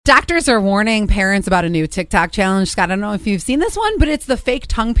Doctors are warning parents about a new TikTok challenge. Scott, I don't know if you've seen this one, but it's the fake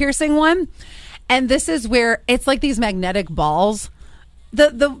tongue piercing one. And this is where it's like these magnetic balls.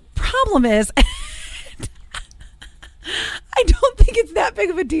 The problem is, I don't think it's that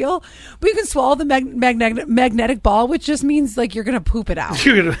big of a deal, but you can swallow the magnetic ball, which just means like you're going to poop it out.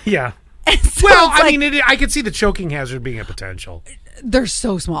 Yeah. So well, I mean, I could see the choking hazard being a potential. They're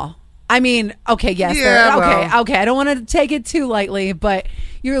so small. I mean, okay, yes. Yeah, okay. I don't want to take it too lightly, but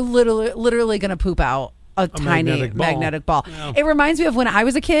you're literally going to poop out a tiny magnetic ball. Yeah. It reminds me of when I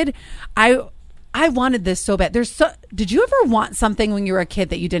was a kid. I wanted this so bad. Did you ever want something when you were a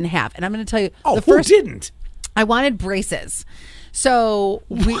kid that you didn't have? And I'm going to tell you. Who didn't? I wanted braces. So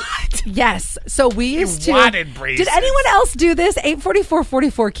yes. So we used to. Wanted braces. Did anyone else do this?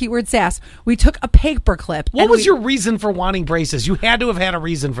 844-44 keyword sass. We took a paper clip. What was your reason for wanting braces? You had to have had a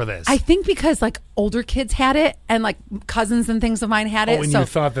reason for this. I think because like older kids had it and like cousins and things of mine had it. And you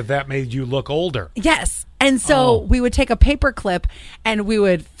thought that made you look older. Yes. And so we would take a paper clip and we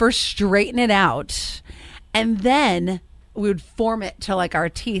would first straighten it out and then we would form it to like our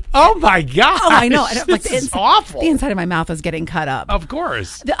teeth. Oh my God. Oh, I know. And this is awful. The inside of my mouth was getting cut up. Of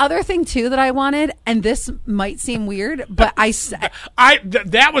course. The other thing too that I wanted, and this might seem weird, but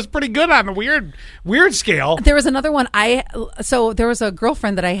that was pretty good on the weird scale. There was another one. So there was a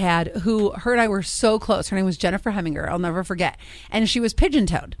girlfriend that I had who her and I were so close. Her name was Jennifer Heminger. I'll never forget. And she was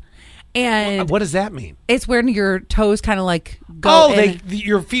pigeon-toed. And what does that mean? It's when your toes kind of like go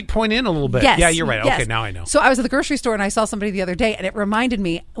your feet point in a little bit. Yes, yeah, you're right. Yes. Okay, now I know. So I was at the grocery store and I saw somebody the other day and it reminded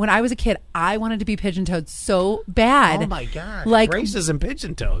me when I was a kid, I wanted to be pigeon-toed so bad. Oh my God. Like braces and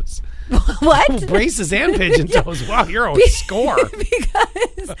pigeon toes. What? Braces and pigeon toes. Wow, you're on score.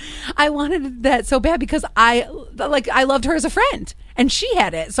 Because I wanted that so bad because I loved her as a friend. And she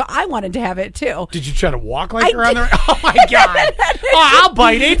had it, so I wanted to have it too. Did you try to walk like her on the? Oh my God! I'll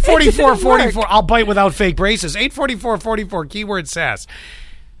bite 844-44. I'll bite without fake braces. 844-44 keyword sass.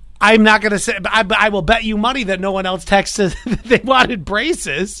 I'm not going to say, but I will bet you money that no one else texted they wanted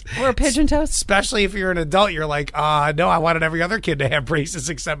braces or pigeon toes. Especially if you're an adult, you're like, no, I wanted every other kid to have braces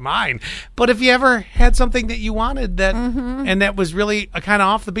except mine. But if you ever had something that you wanted and that was really a kind of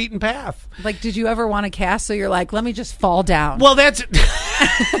off the beaten path, like, did you ever want a cast? So you're like, let me just fall down. Well, that's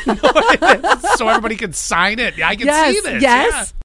so everybody can sign it. I can see this. Yes. Yeah.